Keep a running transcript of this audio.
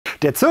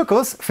Der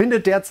Zirkus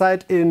findet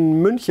derzeit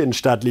in München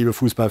statt, liebe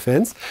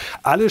Fußballfans.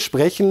 Alle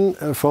sprechen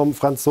vom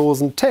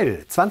Franzosen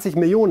Tel. 20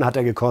 Millionen hat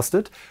er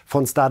gekostet.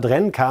 Von Stade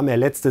Rennes kam er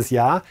letztes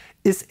Jahr,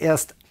 ist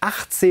erst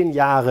 18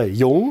 Jahre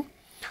jung.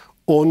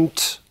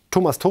 Und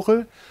Thomas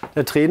Tuchel,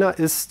 der Trainer,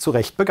 ist zu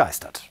Recht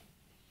begeistert.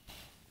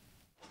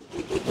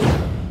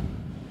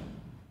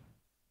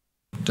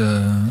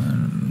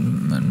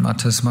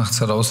 Mathys macht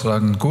es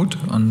herausragend gut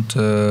und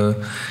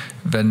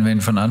wenn wir ihn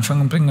von Anfang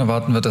an bringen,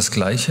 erwarten wir das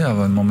Gleiche,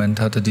 aber im Moment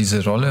hat er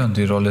diese Rolle und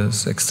die Rolle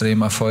ist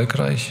extrem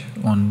erfolgreich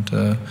und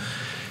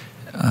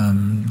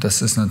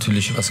das ist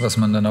natürlich was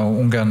man dann auch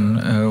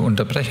ungern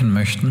unterbrechen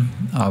möchte,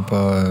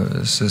 aber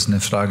es ist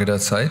eine Frage der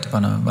Zeit,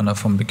 wann er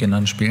von Beginn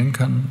an spielen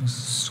kann.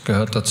 Es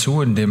gehört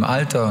dazu in dem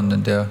Alter und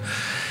in der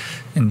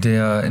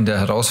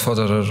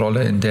herausfordernden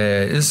Rolle, in der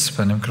er ist,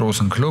 bei einem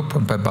großen Club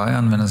und bei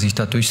Bayern, wenn er sich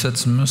da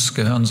durchsetzen muss,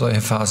 gehören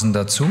solche Phasen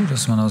dazu,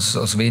 dass man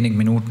aus wenigen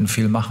Minuten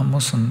viel machen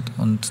muss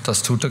und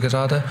das tut er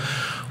gerade.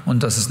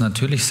 Und das ist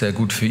natürlich sehr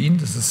gut für ihn,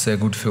 das ist sehr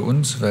gut für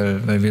uns,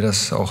 weil wir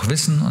das auch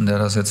wissen und er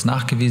das jetzt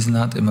nachgewiesen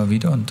hat immer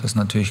wieder und das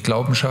natürlich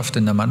Glauben schafft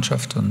in der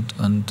Mannschaft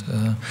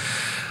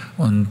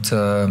und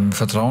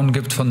Vertrauen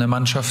gibt von der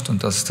Mannschaft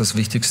und das ist das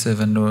Wichtigste,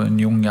 wenn du in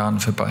jungen Jahren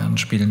für Bayern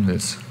spielen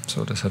willst.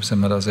 So, deshalb sind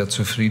wir da sehr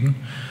zufrieden.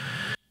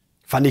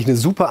 Fand ich eine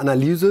super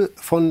Analyse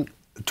von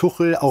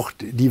Tuchel, auch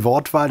die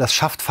Wortwahl, das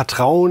schafft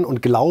Vertrauen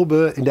und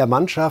Glaube in der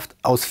Mannschaft,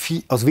 aus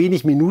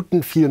wenig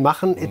Minuten viel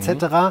machen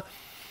etc.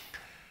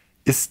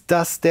 Ist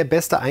das der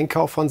beste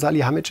Einkauf von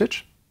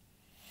Salihamidzic?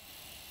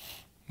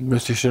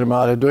 Müsste ich schon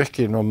mal alle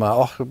durchgehen. Nochmal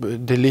auch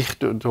De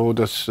Ligt und so,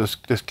 das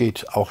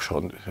geht auch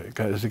schon.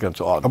 Das ist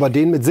ganz ordentlich. Aber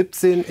den mit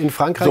 17 in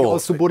Frankreich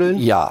auszubuddeln?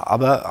 Ja,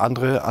 aber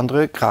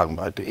andere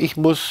Kragenweite. Ich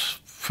muss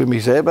für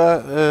mich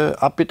selber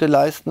Abbitte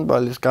leisten,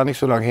 weil es gar nicht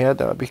so lange her,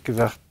 da habe ich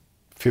gesagt,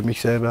 für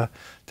mich selber,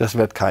 das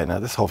wird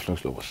keiner, das ist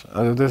hoffnungslos.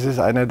 Also das ist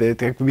einer, der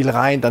will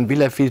rein, dann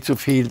will er viel zu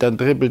viel, dann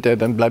dribbelt er,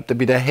 dann bleibt er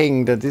wieder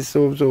hängen, das ist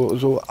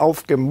so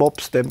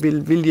aufgemopst, der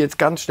will jetzt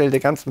ganz schnell der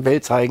ganzen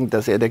Welt zeigen,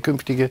 dass er der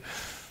künftige,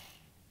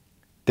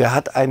 der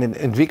hat einen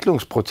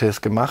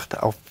Entwicklungsprozess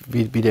gemacht, auch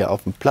wie der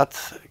auf dem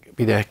Platz,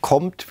 wie der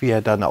kommt, wie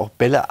er dann auch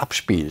Bälle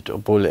abspielt,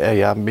 obwohl er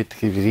ja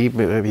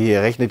wie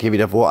er rechnet hier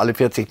wieder vor, alle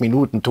 40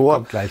 Minuten Tor.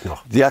 Kommt gleich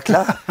noch. Ja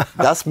klar,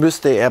 das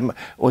müsste er,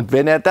 und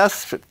wenn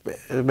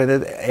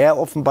er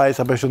offenbar ist,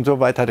 aber schon so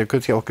weit, hat er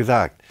kürzlich auch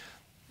gesagt,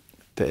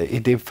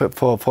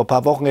 vor ein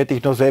paar Wochen hätte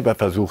ich noch selber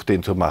versucht,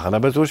 den zu machen,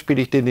 aber so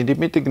spiele ich den in die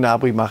Mitte,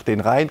 Gnabry macht den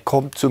rein,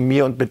 kommt zu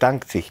mir und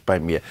bedankt sich bei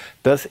mir.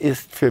 Das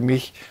ist für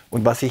mich,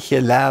 und was ich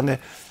hier lerne,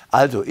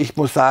 also ich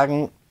muss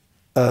sagen,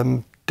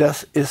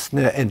 das ist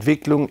eine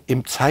Entwicklung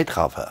im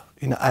Zeitraffer.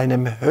 In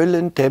einem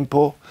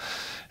Höllentempo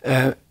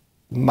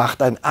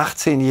macht ein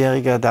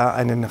 18-Jähriger da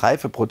einen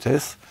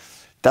Reifeprozess.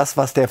 Das,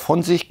 was der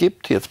von sich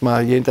gibt, jetzt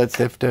mal jenseits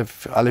der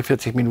alle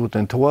 40 Minuten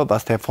ein Tor,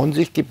 was der von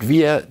sich gibt,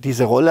 wie er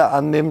diese Rolle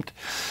annimmt,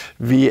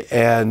 wie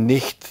er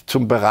nicht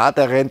zum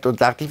Berater rennt und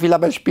sagt, ich will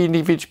aber spielen,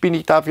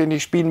 ich darf hier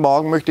nicht spielen,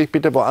 morgen möchte ich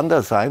bitte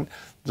woanders sein,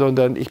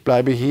 sondern ich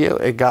bleibe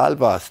hier, egal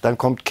was. Dann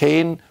kommt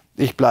Kane,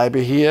 ich bleibe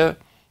hier.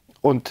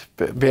 Und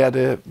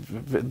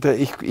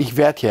ich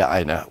werde hier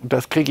einer. Und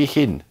das kriege ich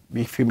hin.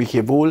 Ich fühle mich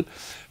hier wohl.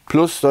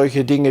 Plus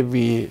solche Dinge,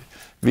 wie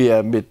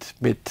er mit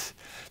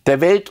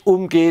der Welt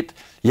umgeht.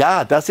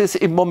 Ja, das ist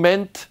im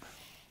Moment,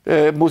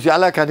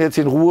 Musiala kann jetzt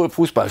in Ruhe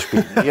Fußball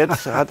spielen.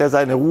 Jetzt hat er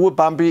seine Ruhe,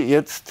 Bambi.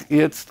 Jetzt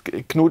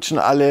knutschen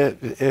alle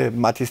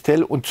Mathys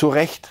Tel. Und zu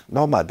Recht,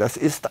 nochmal, das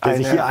ist der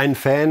sich hier einen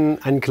Fan,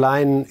 einen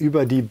kleinen,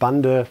 über die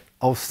Bande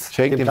aufs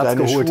schenkt ihm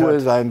seine Schuhe,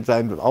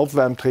 sein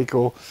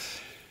Aufwärmtrikot.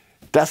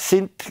 Das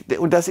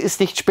ist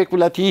nicht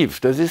spekulativ.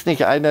 Das ist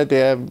nicht einer,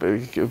 der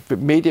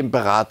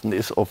medienberaten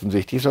ist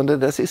offensichtlich, sondern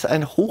das ist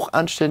ein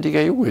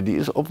hochanständiger Junge, die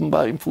es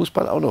offenbar im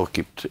Fußball auch noch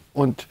gibt.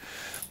 Und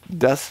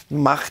das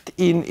macht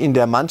ihn in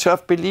der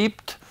Mannschaft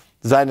beliebt.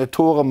 Seine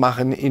Tore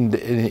machen ihn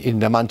in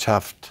der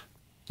Mannschaft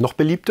noch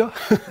beliebter?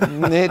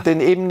 Nee, denn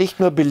eben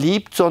nicht nur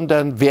beliebt,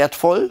 sondern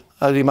wertvoll.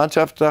 Also die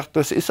Mannschaft sagt,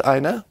 das ist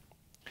einer.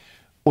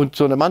 Und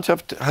so eine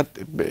Mannschaft hat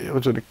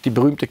also die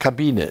berühmte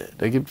Kabine.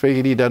 Da gibt es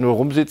welche, die da nur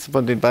rumsitzen,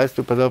 von denen weißt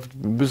du, pass auf,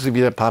 müssen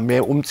wieder ein paar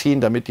mehr umziehen,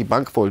 damit die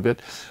Bank voll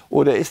wird.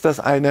 Oder ist das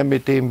einer,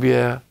 mit dem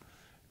wir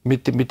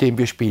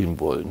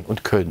spielen wollen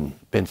und können,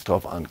 wenn es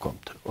drauf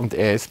ankommt? Und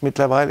er ist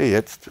mittlerweile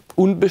jetzt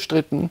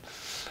unbestritten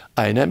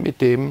einer,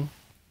 mit dem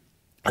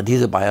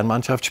diese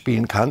Bayern-Mannschaft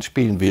spielen kann,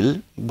 spielen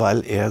will,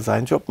 weil er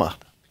seinen Job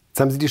macht. Jetzt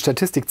haben Sie die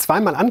Statistik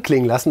zweimal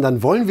anklingen lassen,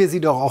 dann wollen wir sie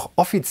doch auch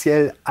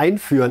offiziell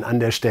einführen an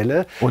der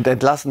Stelle. Und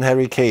entlassen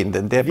Harry Kane,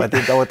 denn bei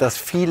dem dauert das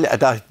viel,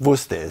 da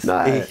wusste es.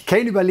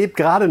 Kane überlebt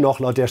gerade noch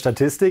laut der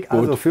Statistik. Gut.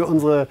 Also für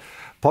unsere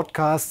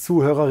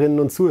Podcast-Zuhörerinnen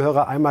und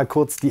Zuhörer einmal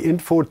kurz die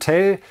Info.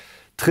 Tel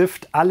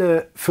trifft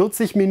alle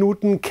 40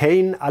 Minuten,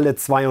 Kane alle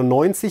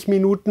 92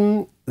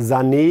 Minuten,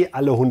 Sané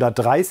alle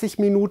 130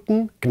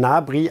 Minuten,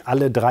 Gnabry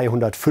alle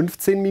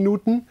 315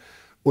 Minuten.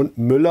 Und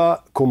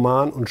Müller,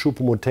 Coman und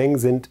Choupo-Moting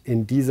sind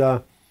in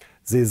dieser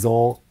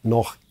Saison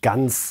noch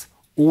ganz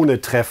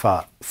ohne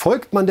Treffer.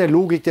 Folgt man der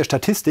Logik der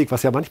Statistik,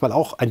 was ja manchmal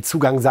auch ein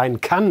Zugang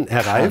sein kann,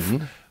 Herr Reif,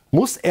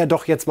 muss er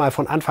doch jetzt mal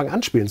von Anfang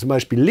an spielen. Zum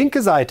Beispiel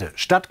linke Seite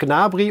statt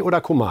Gnabry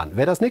oder Coman.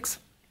 Wäre das nix?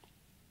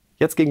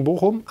 Jetzt gegen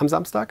Bochum am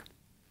Samstag?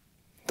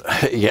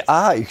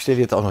 Ja, ich stelle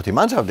jetzt auch noch die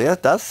Mannschaft.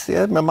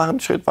 Wir machen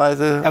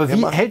schrittweise. Aber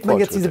wie hält man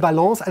jetzt diese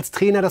Balance als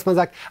Trainer, dass man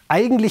sagt,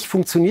 eigentlich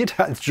funktioniert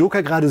er als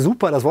Joker gerade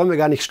super, das wollen wir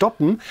gar nicht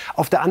stoppen.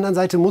 Auf der anderen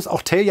Seite muss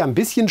auch Tel ja ein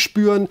bisschen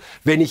spüren,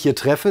 wenn ich hier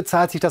treffe,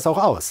 zahlt sich das auch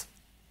aus.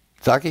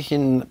 Sage ich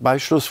Ihnen bei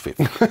Schlusspfiff.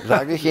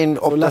 Sage ich Ihnen,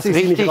 ob das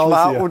richtig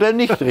war oder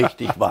nicht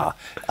richtig war.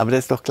 Aber das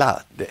ist doch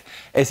klar.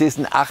 Es ist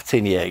ein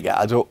 18-Jähriger.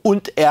 Also,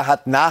 und er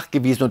hat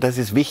nachgewiesen, und das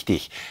ist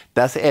wichtig,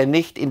 dass er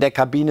nicht in der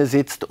Kabine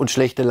sitzt und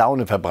schlechte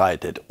Laune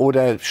verbreitet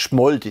oder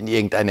schmollt in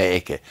irgendeiner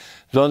Ecke.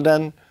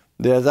 Sondern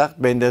der sagt,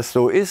 wenn das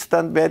so ist,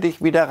 dann werde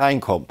ich wieder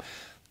reinkommen.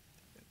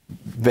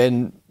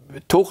 Wenn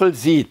Tuchel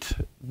sieht,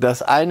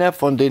 dass einer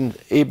von den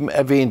eben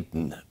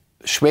Erwähnten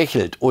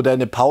schwächelt oder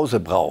eine Pause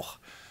braucht,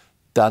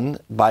 dann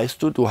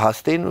weißt du, du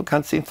hast den und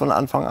kannst ihn von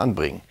Anfang an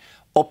bringen.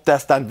 Ob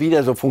das dann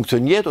wieder so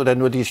funktioniert oder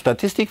nur die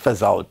Statistik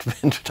versaut,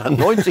 wenn du dann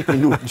 90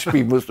 Minuten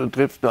spielen musst und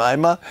triffst nur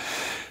einmal,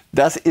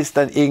 das ist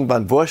dann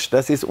irgendwann wurscht,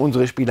 das ist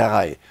unsere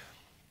Spielerei.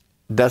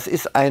 Das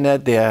ist einer,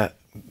 der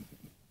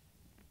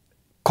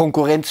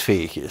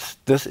konkurrenzfähig ist.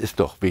 Das ist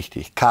doch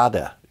wichtig.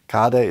 Kader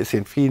ist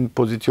in vielen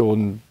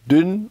Positionen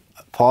dünn,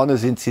 vorne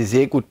sind sie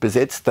sehr gut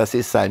besetzt, das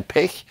ist sein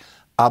Pech.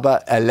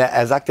 Aber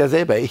er sagt ja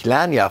selber, ich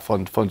lerne ja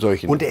von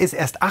solchen. Und er ist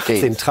erst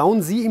 18. Canes.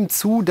 Trauen Sie ihm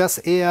zu, dass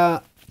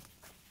er,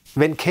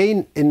 wenn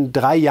Kane in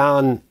 3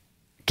 Jahren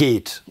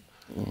geht,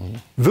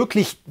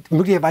 wirklich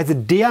möglicherweise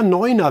der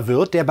Neuner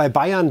wird, der bei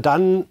Bayern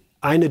dann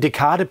eine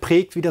Dekade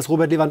prägt, wie das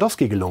Robert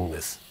Lewandowski gelungen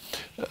ist?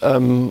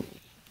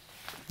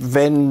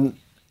 Wenn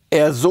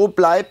er so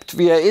bleibt,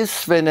 wie er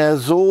ist, wenn er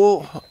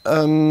so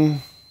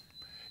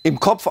im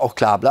Kopf auch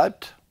klar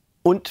bleibt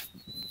und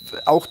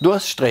auch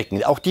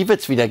Durststrecken, auch die wird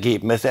es wieder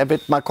geben. Er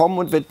wird mal kommen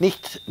und wird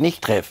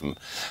nicht treffen.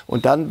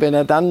 Und dann, wenn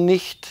er dann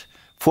nicht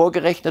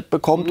vorgerechnet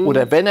bekommt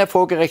oder wenn er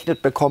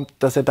vorgerechnet bekommt,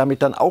 dass er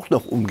damit dann auch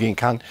noch umgehen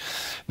kann.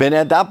 Wenn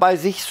er da bei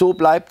sich so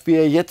bleibt, wie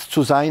er jetzt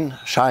zu sein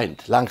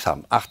scheint,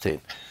 langsam, 18,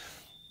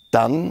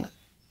 dann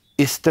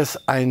ist das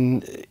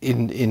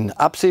in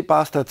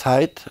absehbarster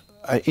Zeit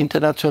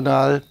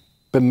international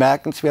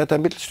bemerkenswerter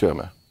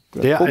Mittelstürmer.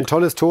 Der ein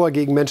tolles Tor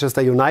gegen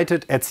Manchester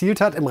United erzielt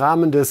hat im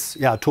Rahmen des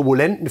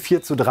turbulenten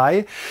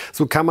 4:3.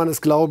 So kann man es,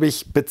 glaube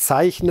ich,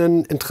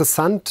 bezeichnen.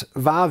 Interessant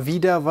war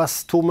wieder,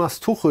 was Thomas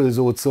Tuchel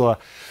so zur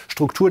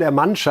Struktur der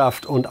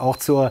Mannschaft und auch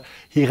zur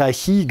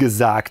Hierarchie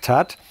gesagt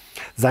hat.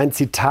 Sein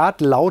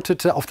Zitat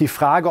lautete auf die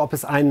Frage, ob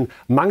es einen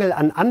Mangel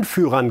an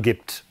Anführern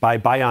gibt bei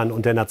Bayern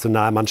und der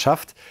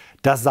Nationalmannschaft.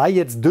 Das sei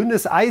jetzt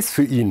dünnes Eis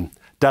für ihn,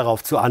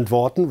 darauf zu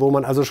antworten, wo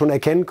man also schon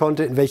erkennen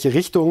konnte, in welche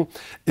Richtung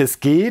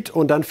es geht.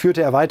 Und dann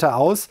führte er weiter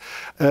aus,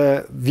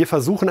 wir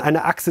versuchen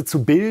eine Achse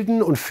zu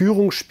bilden und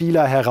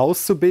Führungsspieler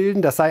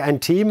herauszubilden. Das sei ein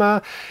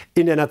Thema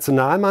in der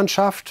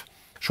Nationalmannschaft,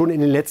 schon in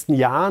den letzten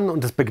Jahren,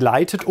 und es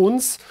begleitet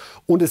uns.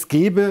 Und es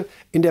gäbe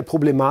in der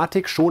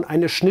Problematik schon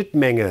eine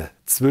Schnittmenge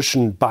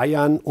zwischen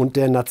Bayern und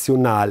der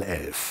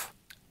Nationalelf.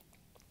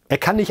 Er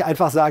kann nicht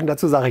einfach sagen,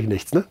 dazu sage ich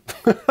nichts, ne?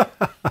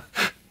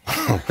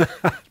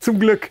 Zum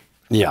Glück.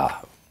 Ja.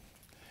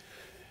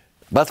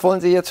 Was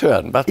wollen Sie jetzt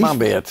hören? Was machen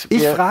wir jetzt?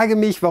 Ich frage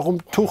mich, warum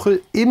Tuchel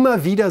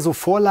immer wieder so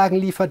Vorlagen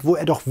liefert, wo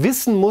er doch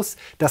wissen muss,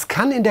 das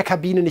kann in der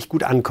Kabine nicht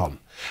gut ankommen.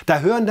 Da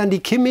hören dann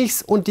die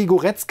Kimmichs und die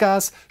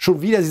Goretzkas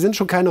schon wieder, sie sind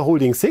schon keine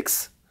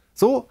Holding-Six.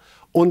 So,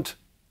 und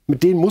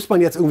mit denen muss man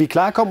jetzt irgendwie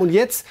klarkommen. Und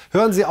jetzt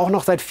hören Sie auch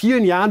noch, seit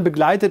vielen Jahren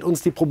begleitet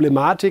uns die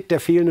Problematik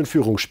der fehlenden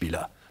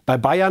Führungsspieler bei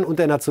Bayern und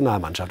der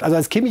Nationalmannschaft. Also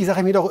als Kimmich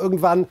sage ich mir doch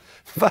irgendwann,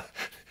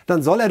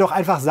 dann soll er doch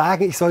einfach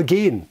sagen, ich soll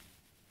gehen.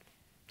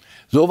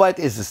 So weit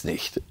ist es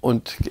nicht.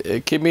 Und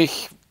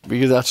Kimmich, wie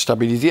gesagt,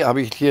 stabilisiert,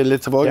 habe ich hier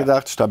letzte Woche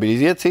gesagt,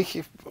 stabilisiert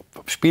sich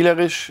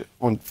spielerisch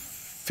und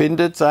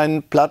findet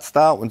seinen Platz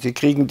da. Und sie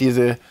kriegen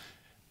diese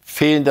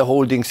fehlende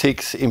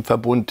Holding-Six im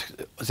Verbund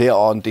sehr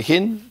ordentlich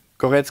hin,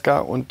 Goretzka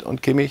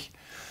und Kimmich.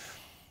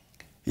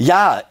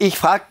 Ja, ich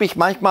frage mich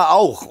manchmal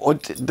auch,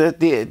 und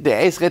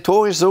der ist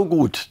rhetorisch so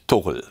gut,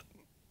 Tuchel.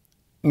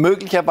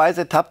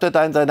 Möglicherweise tappt er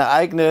da in seine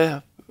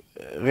eigene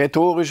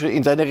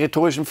in seine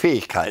rhetorischen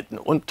Fähigkeiten.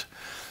 Und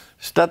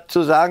statt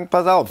zu sagen,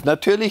 pass auf,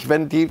 natürlich,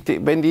 wenn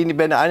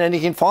einer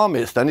nicht in Form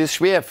ist, dann ist es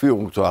schwer,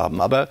 Führung zu haben.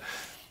 Aber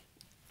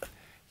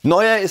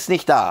Neuer ist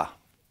nicht da.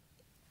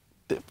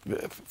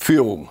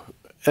 Führung.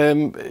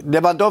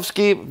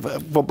 Lewandowski,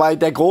 wobei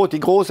die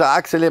große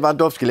Achse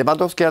Lewandowski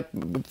hat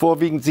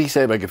vorwiegend sich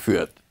selber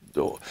geführt.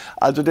 So.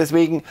 Also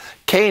deswegen,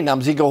 Kane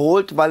haben sie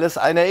geholt, weil es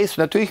einer ist.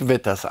 Natürlich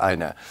wird das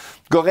einer.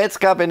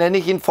 Goretzka, wenn er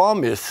nicht in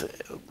Form ist.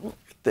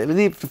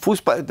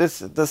 Fußball,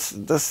 das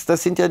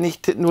sind ja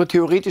nicht nur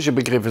theoretische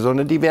Begriffe,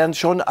 sondern die werden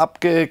schon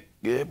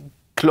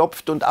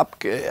abgeklopft und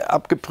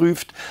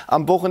abgeprüft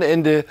am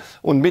Wochenende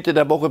und Mitte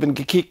der Woche, wenn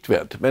gekickt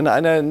wird. Wenn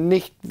einer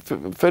nicht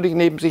völlig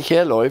neben sich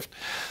herläuft,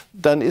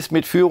 dann ist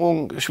mit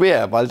Führung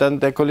schwer, weil dann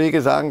der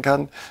Kollege sagen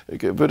kann,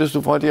 würdest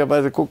du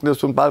freundlicherweise gucken, dass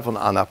du einen Ball von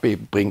A nach B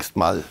bringst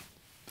mal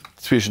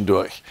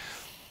zwischendurch.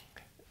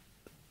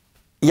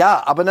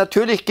 Ja, aber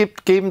natürlich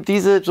geben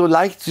diese so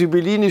leicht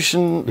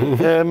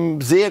sibyllinischen,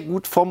 sehr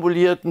gut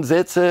formulierten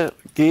Sätze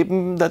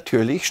geben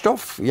natürlich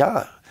Stoff,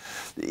 ja.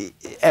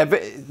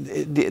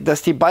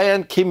 Dass die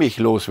Bayern Kimmich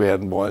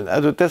loswerden wollen,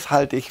 also das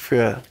halte ich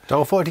für...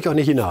 Darauf wollte ich auch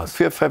nicht hinaus.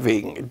 Für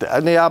verwegen.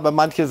 Naja, aber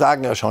manche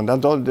sagen ja schon,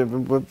 dann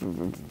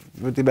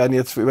die werden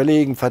jetzt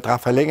überlegen,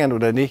 Vertrag verlängern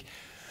oder nicht.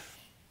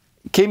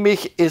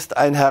 Kimmich ist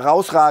ein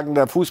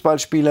herausragender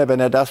Fußballspieler, wenn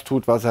er das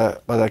tut, was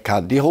er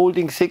kann. Die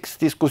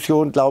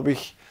Holding-Six-Diskussion, glaube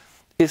ich,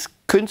 ist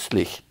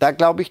künstlich. Da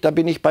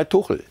bin ich bei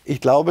Tuchel.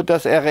 Ich glaube,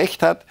 dass er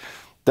recht hat.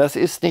 Das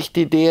ist nicht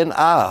die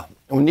DNA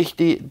und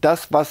nicht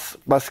das,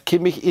 was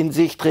Kimmich in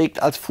sich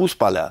trägt als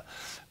Fußballer.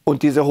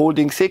 Und diese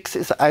Holding-Six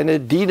ist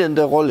eine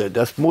dienende Rolle.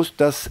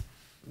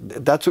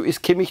 Dazu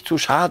ist Kimmich zu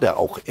schade,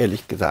 auch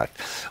ehrlich gesagt.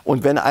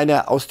 Und wenn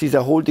einer aus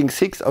dieser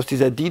Holding-Six, aus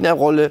dieser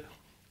Dienerrolle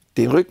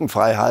den Rücken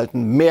frei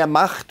halten, mehr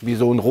macht, wie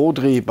so ein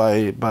Rodri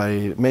bei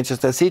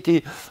Manchester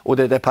City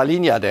oder der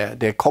Palhinha,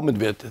 der kommen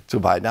wird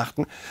zu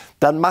Weihnachten,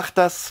 dann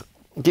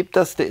gibt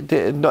das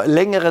eine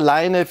längere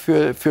Leine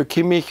für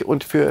Kimmich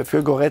und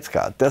für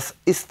Goretzka. Das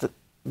ist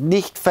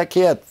nicht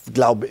verkehrt,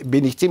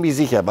 bin ich ziemlich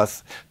sicher,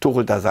 was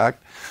Tuchel da sagt.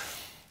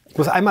 Ich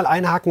muss einmal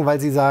einhaken, weil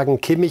Sie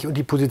sagen, Kimmich und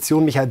die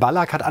Position. Michael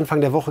Ballack hat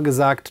Anfang der Woche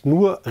gesagt,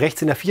 nur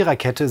rechts in der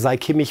Viererkette sei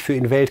Kimmich für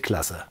ihn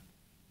Weltklasse.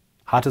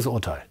 Hartes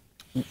Urteil.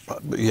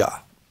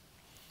 Ja.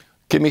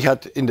 Kimmich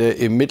hat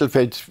im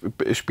Mittelfeld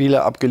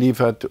Spiele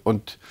abgeliefert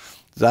und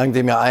sagen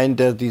Sie mir einen,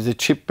 der diese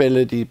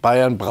Chipbälle, die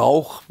Bayern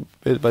braucht,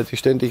 weil sie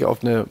ständig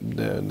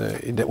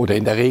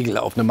in der Regel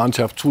auf eine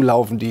Mannschaft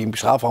zulaufen, die im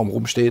Strafraum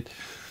rumsteht.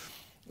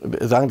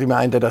 Sagen Sie mir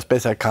einen, der das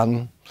besser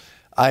kann.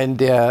 Einen,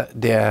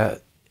 der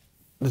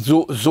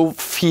so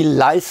viel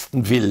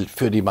leisten will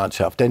für die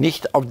Mannschaft.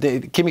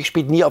 Kimmich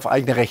spielt nie auf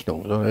eigene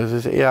Rechnung, sondern es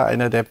ist eher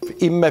einer, der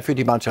immer für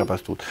die Mannschaft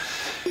was tut.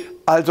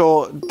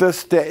 Also,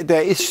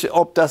 der ist,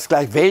 ob das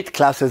gleich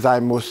Weltklasse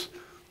sein muss,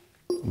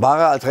 war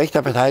er als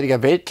rechter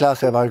Verteidiger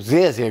Weltklasse, er war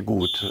sehr, sehr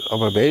gut.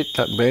 Aber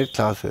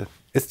Weltklasse.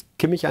 Ist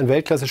Kimmich ein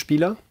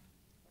Weltklasse-Spieler?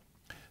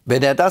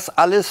 Wenn er das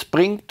alles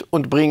bringt,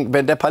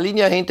 wenn der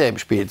Palhinha hinter ihm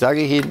spielt,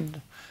 sage ich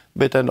Ihnen,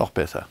 wird er noch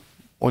besser.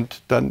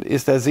 Und dann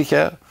ist er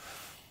sicher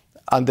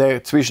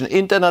zwischen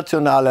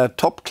internationaler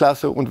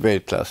Topklasse und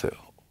Weltklasse.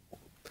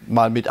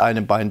 Mal mit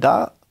einem Bein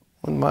da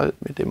und mal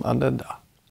mit dem anderen da.